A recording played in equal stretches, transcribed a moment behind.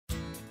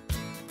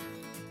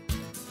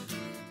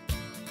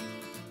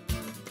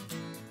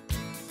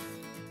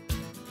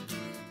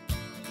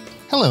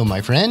Hello,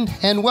 my friend,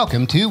 and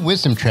welcome to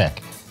Wisdom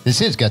Trek. This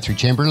is Guthrie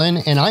Chamberlain,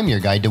 and I'm your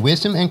guide to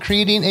wisdom and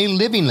creating a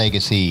living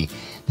legacy.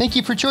 Thank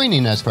you for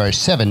joining us for our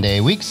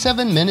 7-day-a-week,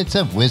 7 Minutes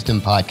of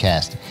Wisdom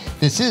podcast.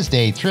 This is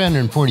day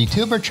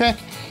 342 of our trek,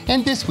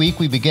 and this week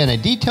we begin a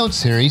detailed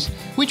series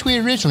which we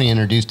originally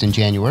introduced in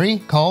January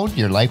called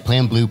Your Life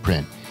Plan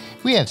Blueprint.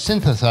 We have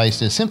synthesized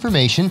this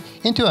information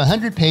into a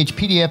 100-page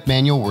PDF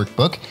manual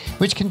workbook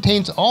which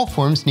contains all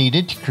forms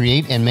needed to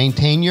create and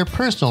maintain your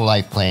personal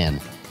life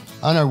plan.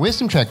 On our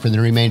Wisdom Trek for the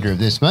remainder of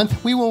this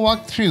month, we will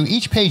walk through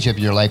each page of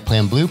your life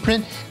plan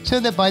blueprint so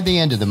that by the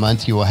end of the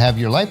month you will have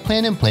your life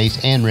plan in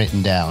place and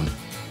written down.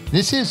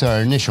 This is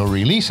our initial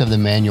release of the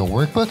manual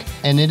workbook,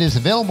 and it is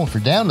available for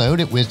download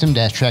at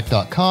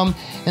wisdom-trek.com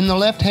in the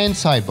left-hand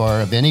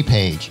sidebar of any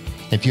page.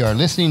 If you are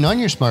listening on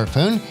your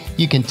smartphone,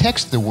 you can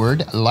text the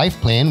word Life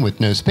Plan with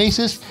no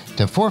spaces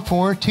to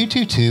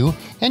 44222,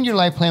 and your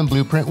life plan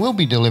blueprint will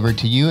be delivered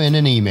to you in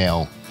an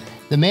email.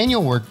 The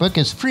manual workbook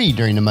is free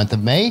during the month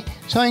of May,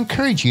 so I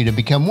encourage you to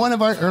become one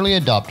of our early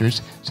adopters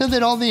so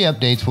that all the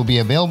updates will be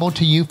available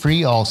to you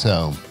free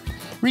also.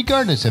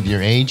 Regardless of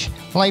your age,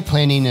 life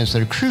planning is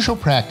a crucial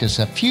practice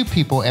that few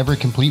people ever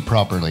complete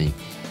properly.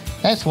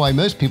 That's why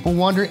most people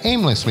wander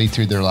aimlessly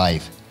through their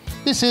life.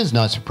 This is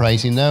not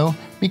surprising though,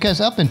 because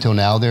up until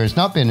now there has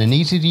not been an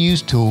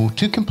easy-to-use tool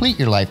to complete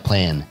your life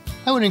plan.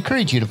 I would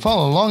encourage you to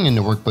follow along in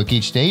the workbook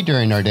each day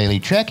during our daily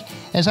trek,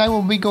 as I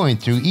will be going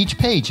through each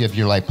page of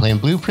your life plan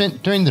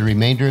blueprint during the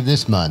remainder of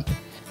this month.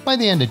 By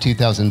the end of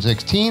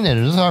 2016, it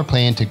is our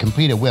plan to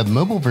complete a web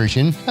mobile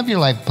version of your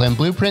life plan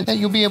blueprint that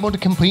you'll be able to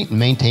complete and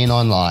maintain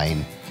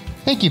online.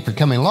 Thank you for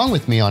coming along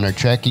with me on our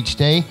trek each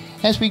day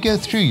as we go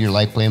through your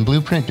life plan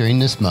blueprint during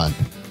this month.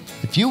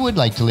 If you would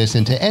like to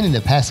listen to any of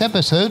the past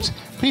episodes,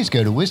 please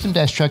go to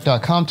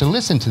wisdom-trek.com to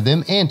listen to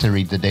them and to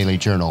read the daily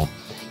journal.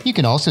 You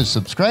can also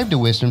subscribe to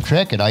Wisdom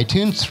Trek at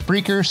iTunes,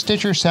 Spreaker,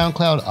 Stitcher,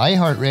 SoundCloud,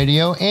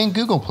 iHeartRadio, and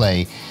Google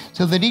Play,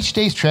 so that each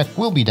day's trek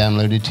will be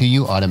downloaded to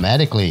you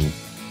automatically.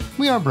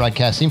 We are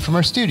broadcasting from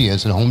our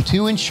studios at Home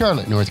 2 in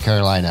Charlotte, North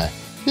Carolina.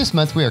 This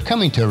month we are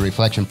coming to a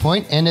reflection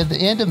point, and at the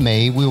end of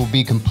May we will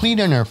be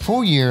completing our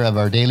full year of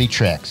our daily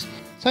treks.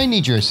 So I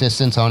need your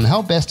assistance on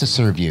how best to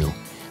serve you.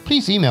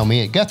 Please email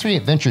me at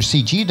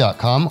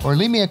guthrie@venturecg.com or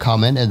leave me a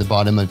comment at the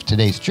bottom of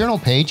today's journal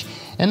page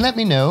and let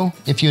me know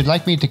if you would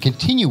like me to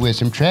continue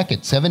Wisdom Trek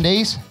at 7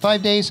 days,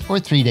 5 days, or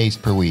 3 days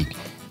per week.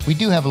 We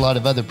do have a lot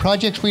of other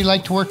projects we'd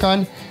like to work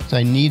on, so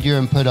I need your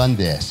input on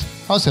this.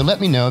 Also,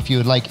 let me know if you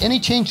would like any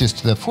changes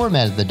to the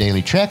format of the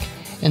daily trek,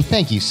 and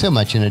thank you so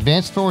much in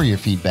advance for your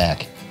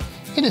feedback.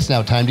 It is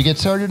now time to get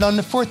started on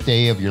the 4th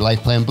day of your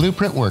Life Plan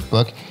Blueprint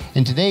workbook,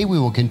 and today we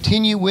will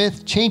continue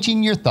with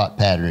changing your thought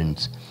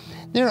patterns.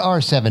 There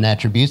are 7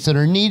 attributes that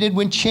are needed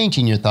when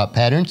changing your thought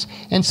patterns,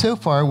 and so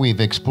far we've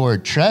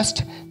explored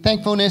trust,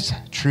 thankfulness,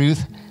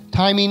 truth,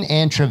 timing,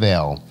 and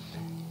travail,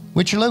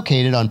 which are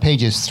located on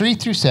pages 3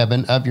 through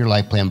 7 of your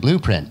Life Plan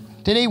Blueprint.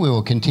 Today we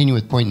will continue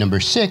with point number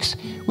 6,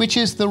 which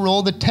is the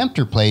role the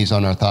tempter plays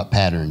on our thought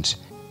patterns.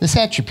 This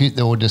attribute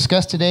that we'll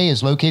discuss today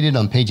is located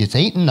on pages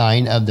 8 and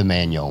 9 of the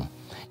manual.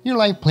 Your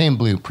Life Plan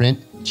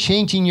Blueprint,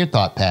 Changing Your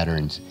Thought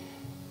Patterns.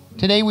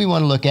 Today we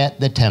want to look at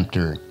the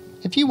tempter.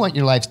 If you want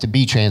your lives to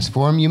be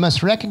transformed, you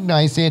must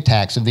recognize the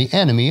attacks of the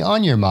enemy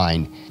on your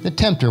mind. The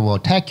tempter will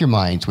attack your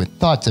minds with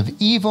thoughts of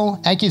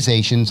evil,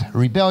 accusations,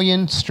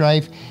 rebellion,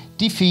 strife,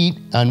 defeat,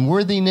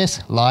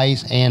 unworthiness,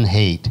 lies, and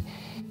hate.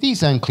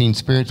 These unclean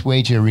spirits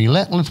wage a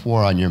relentless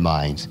war on your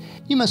minds.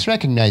 You must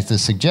recognize the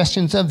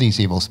suggestions of these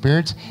evil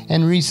spirits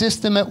and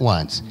resist them at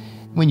once.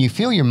 When you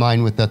fill your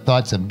mind with the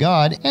thoughts of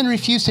God and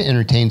refuse to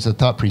entertain the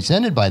thought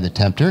presented by the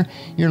tempter,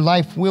 your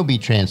life will be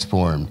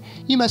transformed.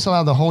 You must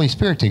allow the Holy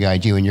Spirit to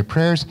guide you in your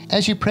prayers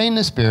as you pray in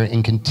the Spirit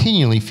and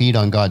continually feed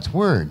on God's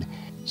Word.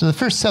 So the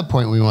first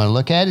subpoint we want to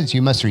look at is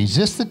you must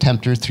resist the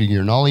tempter through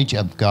your knowledge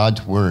of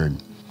God's Word.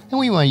 And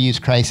we want to use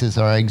Christ as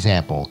our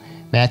example.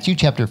 Matthew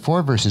chapter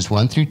 4 verses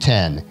 1 through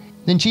 10.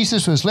 Then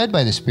Jesus was led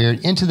by the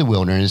Spirit into the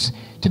wilderness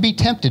to be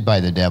tempted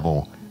by the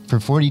devil. For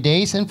 40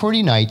 days and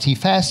 40 nights he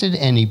fasted,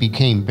 and he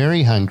became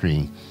very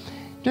hungry.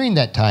 During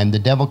that time the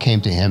devil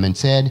came to him and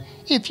said,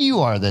 "If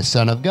you are the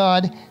Son of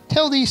God,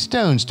 tell these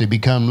stones to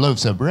become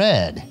loaves of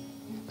bread."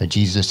 But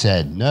Jesus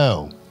said,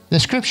 "No.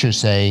 The Scriptures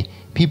say,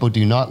 people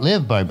do not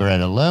live by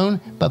bread alone,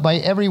 but by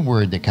every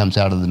word that comes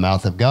out of the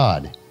mouth of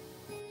God."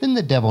 Then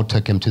the devil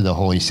took him to the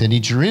holy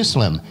city,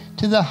 Jerusalem,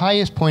 to the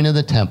highest point of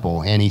the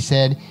temple, and he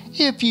said,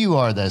 "If you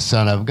are the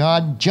Son of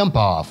God, jump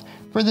off,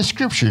 for the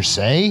Scriptures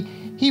say,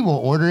 He will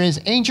order His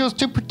angels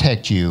to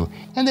protect you,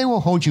 and they will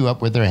hold you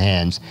up with their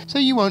hands, so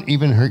you won't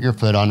even hurt your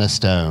foot on a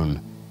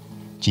stone."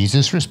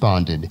 Jesus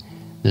responded,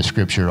 "The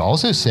Scripture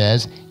also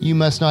says, you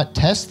must not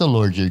test the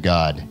Lord your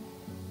God."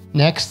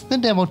 Next, the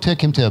devil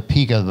took him to a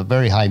peak of a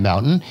very high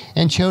mountain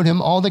and showed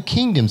him all the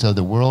kingdoms of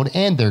the world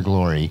and their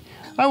glory.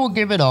 "I will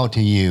give it all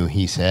to you,"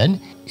 he said,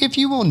 "if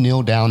you will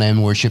kneel down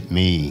and worship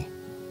me."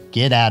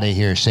 "Get out of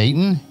here,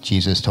 Satan,"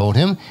 Jesus told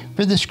him,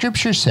 "for the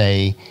Scriptures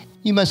say,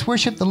 you must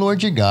worship the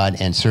Lord your God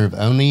and serve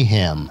only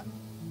Him."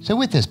 So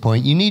with this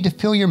point, you need to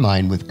fill your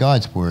mind with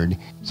God's Word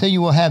so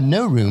you will have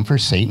no room for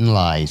Satan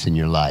lies in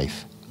your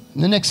life.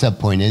 The next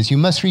subpoint is you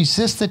must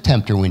resist the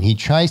tempter when he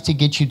tries to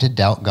get you to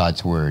doubt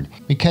God's Word,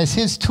 because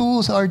his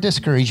tools are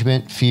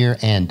discouragement, fear,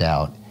 and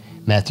doubt.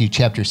 Matthew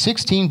chapter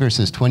 16,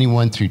 verses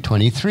 21 through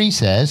 23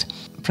 says,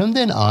 "From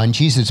then on,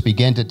 Jesus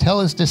began to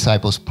tell his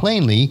disciples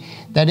plainly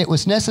that it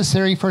was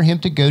necessary for him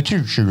to go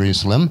to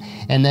Jerusalem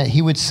and that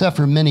he would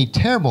suffer many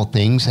terrible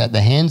things at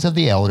the hands of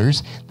the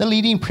elders, the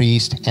leading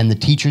priests, and the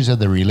teachers of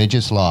the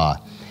religious law.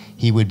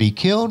 He would be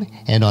killed,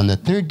 and on the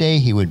third day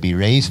he would be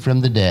raised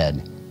from the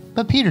dead."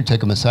 But Peter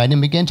took him aside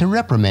and began to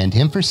reprimand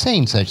him for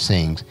saying such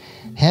things.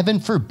 "Heaven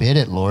forbid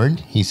it,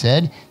 Lord," he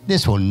said.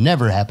 "This will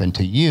never happen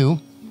to you."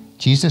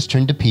 Jesus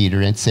turned to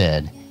Peter and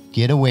said,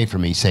 "Get away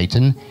from me,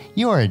 Satan.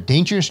 You are a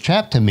dangerous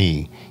trap to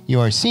me.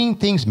 You are seeing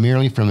things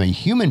merely from a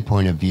human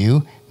point of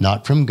view,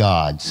 not from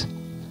God's."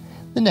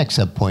 The next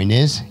subpoint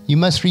is, you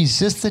must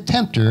resist the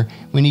tempter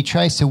when he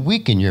tries to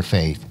weaken your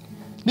faith.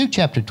 Luke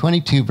chapter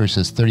 22,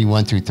 verses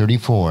 31 through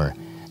 34.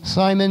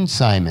 "Simon,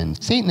 Simon,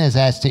 Satan has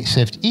asked to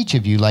sift each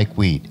of you like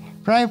wheat.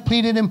 For I have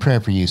pleaded in prayer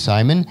for you,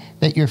 Simon,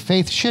 that your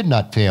faith should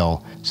not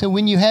fail. So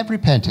when you have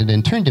repented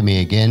and turned to me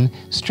again,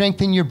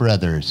 strengthen your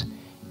brothers."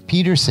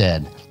 Peter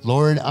said,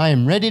 "Lord, I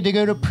am ready to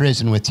go to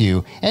prison with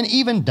you and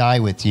even die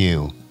with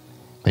you."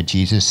 But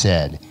Jesus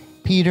said,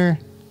 "Peter,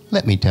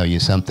 let me tell you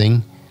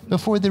something.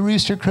 Before the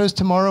rooster crows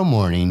tomorrow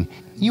morning,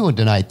 you will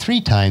deny 3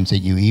 times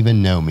that you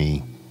even know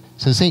me."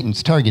 So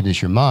Satan's target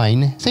is your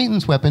mind,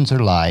 Satan's weapons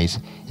are lies,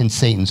 and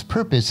Satan's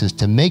purpose is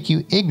to make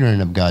you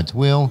ignorant of God's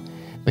will,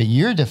 but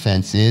your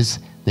defense is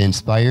the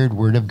inspired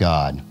Word of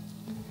God.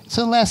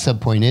 So the last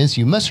subpoint is,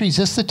 you must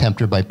resist the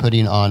tempter by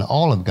putting on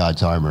all of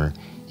God's armor.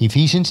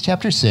 Ephesians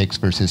chapter 6,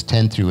 verses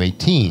 10 through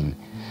 18.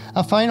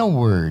 A final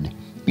word.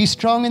 Be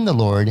strong in the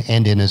Lord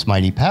and in his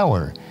mighty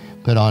power.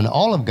 Put on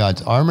all of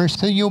God's armor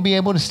so you'll be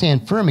able to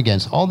stand firm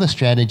against all the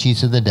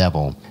strategies of the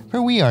devil. For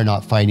we are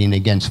not fighting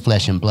against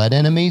flesh and blood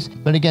enemies,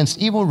 but against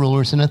evil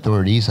rulers and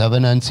authorities of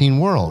an unseen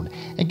world,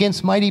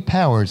 against mighty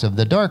powers of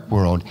the dark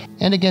world,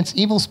 and against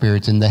evil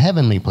spirits in the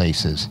heavenly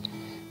places.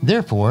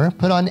 Therefore,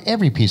 put on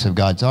every piece of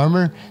God's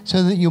armor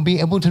so that you'll be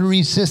able to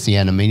resist the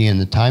enemy in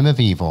the time of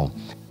evil.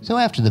 So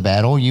after the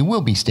battle, you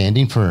will be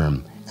standing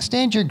firm.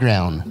 Stand your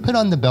ground, put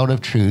on the belt of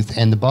truth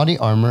and the body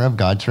armor of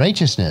God's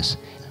righteousness.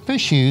 For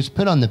shoes,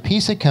 put on the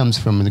peace that comes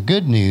from the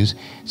good news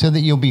so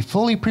that you'll be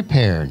fully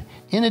prepared.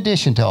 In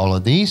addition to all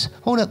of these,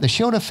 hold up the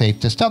shield of faith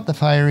to stop the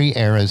fiery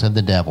arrows of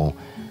the devil.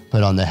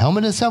 Put on the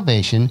helmet of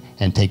salvation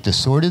and take the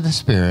sword of the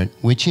Spirit,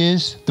 which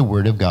is the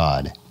Word of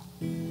God.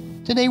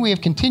 Today we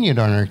have continued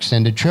on our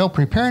extended trail,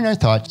 preparing our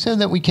thoughts so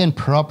that we can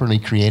properly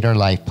create our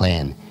life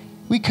plan.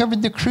 We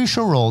covered the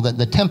crucial role that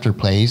the tempter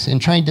plays in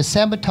trying to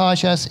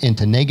sabotage us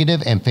into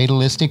negative and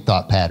fatalistic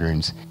thought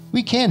patterns.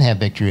 We can have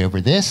victory over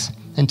this,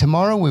 and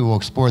tomorrow we will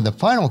explore the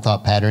final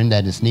thought pattern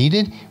that is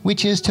needed,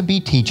 which is to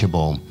be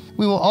teachable.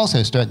 We will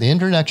also start the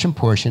introduction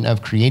portion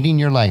of creating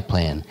your life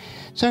plan.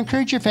 So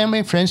encourage your family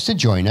and friends to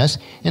join us,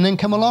 and then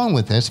come along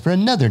with us for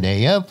another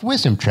day of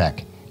Wisdom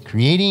Trek,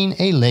 creating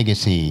a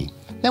legacy.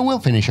 That will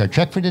finish our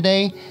trek for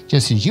today.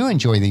 Just as you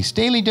enjoy these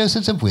daily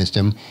doses of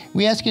wisdom,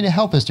 we ask you to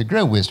help us to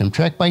grow Wisdom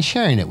Trek by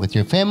sharing it with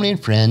your family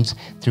and friends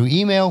through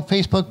email,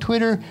 Facebook,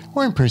 Twitter,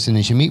 or in person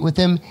as you meet with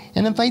them,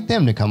 and invite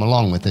them to come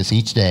along with us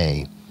each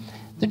day.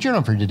 The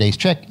journal for today's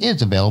trek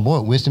is available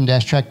at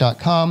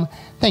wisdom-trek.com.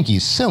 Thank you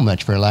so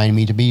much for allowing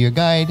me to be your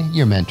guide,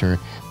 your mentor,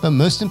 but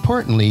most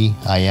importantly,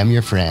 I am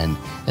your friend,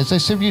 as I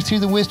serve you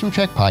through the Wisdom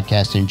Trek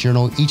podcast and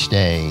journal each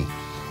day.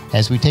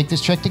 As we take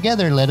this trek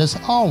together, let us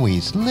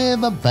always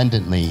live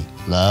abundantly,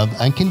 love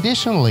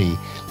unconditionally,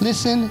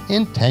 listen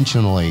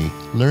intentionally,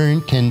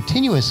 learn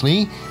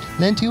continuously,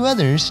 lend to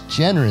others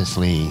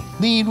generously,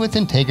 lead with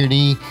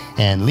integrity,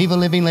 and leave a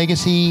living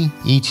legacy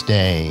each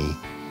day.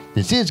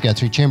 This is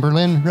Guthrie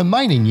Chamberlain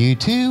reminding you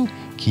to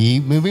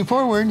keep moving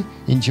forward,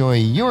 enjoy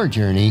your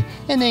journey,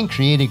 and then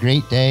create a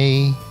great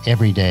day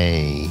every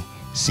day.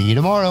 See you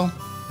tomorrow.